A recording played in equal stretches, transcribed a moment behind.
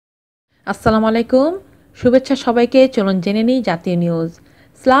আসসালামু আলাইকুম, শুভেচ্ছা সবাইকে। চলুন জেনে নিই জাতীয় নিউজ।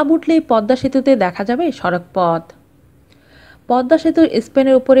 স্ল্যাব উঠলেই পদ্মা সেতুতে দেখা যাবে সড়ক পথ। পদ্মা সেতুর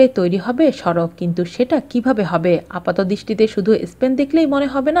স্প্যানের উপরে তৈরি হবে সড়ক, কিন্তু সেটা কিভাবে হবে? আপাত দৃষ্টিতে শুধু স্প্যান দেখলেই মনে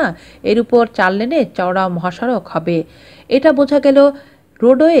হবে না এর উপর 4 লেনে চওড়া মহাসড়ক হবে। এটা বোঝা গেল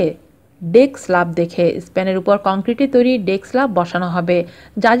রোডওয়ে ডেক স্ল্যাব দেখে। স্প্যানের উপর কংক্রিটে তৈরি ডেক স্ল্যাব বসানো হবে।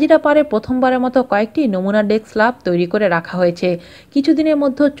 জাজিরা পারে প্রথমবারের মতো কয়েকটি নমুনা ডেক স্ল্যাব তৈরি করে রাখা হয়েছে। কিছুদিনের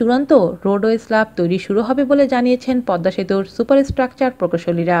মধ্যে চূড়ান্ত রোডওয়ে স্ল্যাব তৈরি শুরু হবে বলে জানিয়েছেন পদ্মা সেতুর সুপারস্ট্রাকচার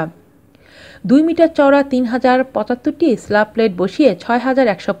প্রকৌশলীরা। 2 মিটার চওড়া 3075টি স্ল্যাব প্লেট বসিয়ে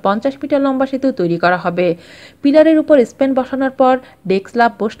 6150 মিটার লম্বা সেতু তৈরি করা হবে। পিলারের উপর স্প্যান বসানোর পর ডেক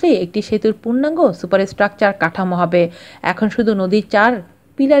স্ল্যাব বসলেই একটি সেতুর পূর্ণাঙ্গ সুপারস্ট্রাকচার কাঠামো হবে। এখন শুধু নদীর 4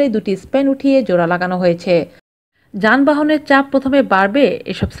 পিলারে 2টি স্প্যান উঠিয়ে জোড়া লাগানো হয়েছে। যানবাহনের চাপ প্রথমে বাড়বে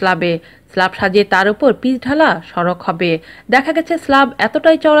এসব স্ল্যাবে। স্ল্যাব সাজিয়ে তার উপর পিচ ঢালা সড়ক হবে। দেখা গেছে স্ল্যাব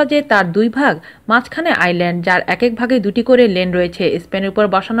এতটাই চওড়া যে তার 2 ভাগ, মাঝখানে আইল্যান্ড, যার এক এক ভাগে 2টি করে লেন রয়েছে। স্প্যানের উপর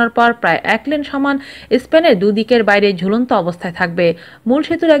বসানোর পর প্রায় 1 লেন সমান স্প্যানের দুদিকের বাইরে ঝুলন্ত অবস্থায় থাকবে। মূল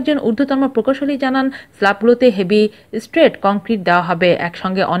সেতুর একজন ঊর্ধ্বতন প্রকৌশলী জানান, স্ল্যাবগুলোতে হেভি স্ট্রেট কংক্রিট দেওয়া হবে।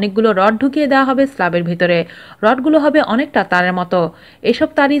 একসঙ্গে অনেকগুলো রড ঢুকিয়ে দেওয়া হবে স্ল্যাবের ভিতরে। রডগুলো হবে অনেকটা তারের মতো। এসব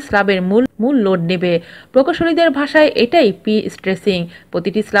তারই স্ল্যাবের মূল লোড নেবে। প্রকৌশলীদের ভাষায় এটাই পি স্ট্রেসিং।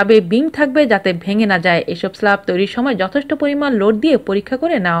 প্রতিটি স্ল্যাবে বিম থাকবে যাতে ভেঙে না যায়। এসব স্ল্যাব তৈরির সময় যথেষ্ট পরিমাণ লোড দিয়ে পরীক্ষা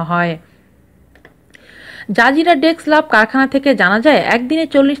করে নেওয়া হয়। জাজিরা ডেক স্ল্যাব কারখানা থেকে জানা যায় একদিনে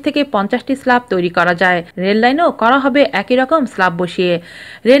 40 থেকে 50টি স্ল্যাব তৈরি করা যায়। রেল লাইনেও করা হবে একই রকম স্ল্যাব বসিয়ে।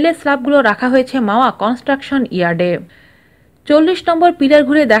 রেলের স্ল্যাবগুলো রাখা হয়েছে মাওয়া কনস্ট্রাকশন ইয়ার্ডে। 40 নম্বর পিলার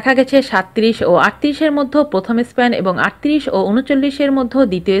ঘুরে দেখা গেছে 37 ও 38-এর মধ্যে প্রথম স্প্যান এবং 38 ও 39-এর মধ্যে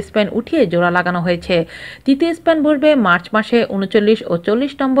দ্বিতীয় স্প্যান উঠিয়ে জোড়া লাগানো হয়েছে। তৃতীয় স্প্যান বসবে মার্চ মাসে 39 ও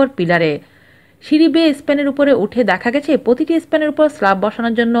 40 নম্বর পিলারে। সিঁড়ি বেয়ে স্প্যানের উপরে উঠে দেখা গেছে প্রতিটি স্প্যানের উপর স্ল্যাব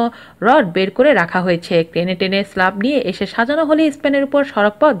বসানোর জন্য রড বের করে রাখা হয়েছে। টেনে টেনে স্ল্যাব নিয়ে এসে সাজানো হলে স্প্যানের উপর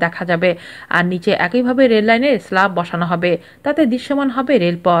সড়কপথ দেখা যাবে। আর নিচে একইভাবে রেল লাইনের স্ল্যাব বসানো হবে, তাতে দৃশ্যমান হবে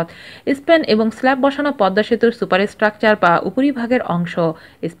রেলপথ। স্প্যান এবং স্ল্যাব বসানো পদ্মা সেতুর সুপারস্ট্রাকচার বা উপরিভাগের অংশ।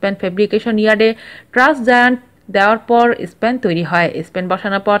 স্প্যান ফেব্রিকেশন ইয়ার্ডে ট্রাস জায়ান্ট দেওয়ার পর স্প্যান তৈরি হয়। স্প্যান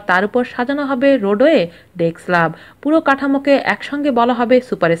বসানোর পর তার উপর সাজানো হবে রোডওয়ে ডেক স্ল্যাব। পুরো কাঠামোকে একসঙ্গে বলা হবে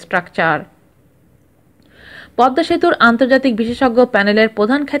সুপারস্ট্রাকচার। পদ্মা সেতুর আন্তর্জাতিক বিশেষজ্ঞ প্যানেলের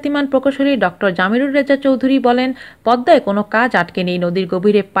প্রধান খ্যাতিমান প্রকৌশলী ডক্টর জামিরুর রেজা চৌধুরী বলেন, পদ্মায় কোনো কাজ আটকে নেই। নদীর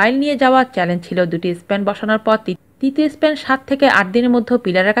গভীরে পাইল নিয়ে যাওয়ার চ্যালেঞ্জ ছিল। 2টি স্প্যান বসানোর পর তৃতীয় স্প্যান 7 থেকে 8 দিনের মধ্যে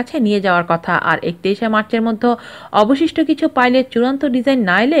পিলারের কাছে নিয়ে যাওয়ার কথা। আর 31শে মার্চের মধ্যে অবশিষ্ট কিছু পাইলের চূড়ান্ত ডিজাইন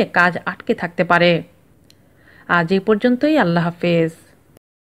না এলে কাজ আটকে থাকতে পারে। আজ এই পর্যন্তই। আল্লাহ হাফেজ।